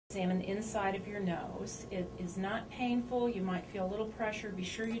Examine the inside of your nose. It is not painful. You might feel a little pressure. Be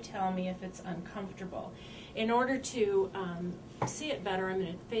sure you tell me if it's uncomfortable. In order to see it better, I'm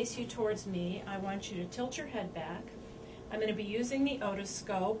going to face you towards me. I want you to tilt your head back. I'm going to be using the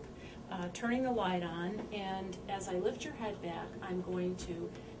otoscope, turning the light on, and as I lift your head back, I'm going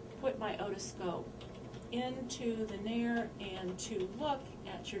to put my otoscope into the nair and to look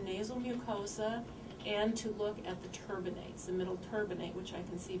at your nasal mucosa and to look at the turbinates, the middle turbinate, which I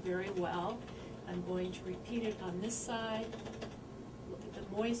can see very well. I'm going to repeat it on this side. Look at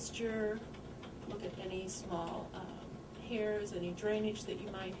the moisture, look at any small hairs, any drainage that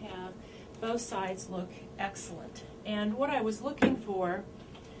you might have. Both sides look excellent. And what I was looking for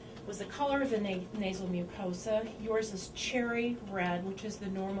was the color of the nasal mucosa. Yours is cherry red, which is the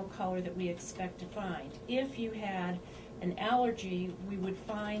normal color that we expect to find. If you had an allergy, we would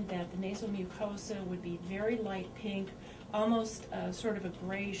find that the nasal mucosa would be very light pink, almost sort of a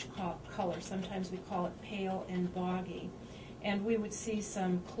grayish color. Sometimes we call it pale and boggy. And we would see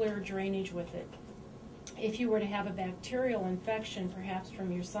some clear drainage with it. If you were to have a bacterial infection, perhaps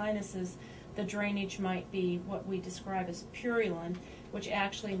from your sinuses, the drainage might be what we describe as purulent, which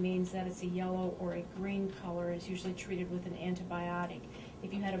actually means that it's a yellow or a green color, is usually treated with an antibiotic.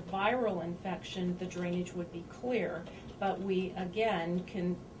 If you had a viral infection, the drainage would be clear, but we, again,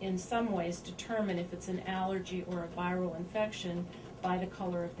 can in some ways determine if it's an allergy or a viral infection by the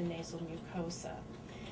color of the nasal mucosa.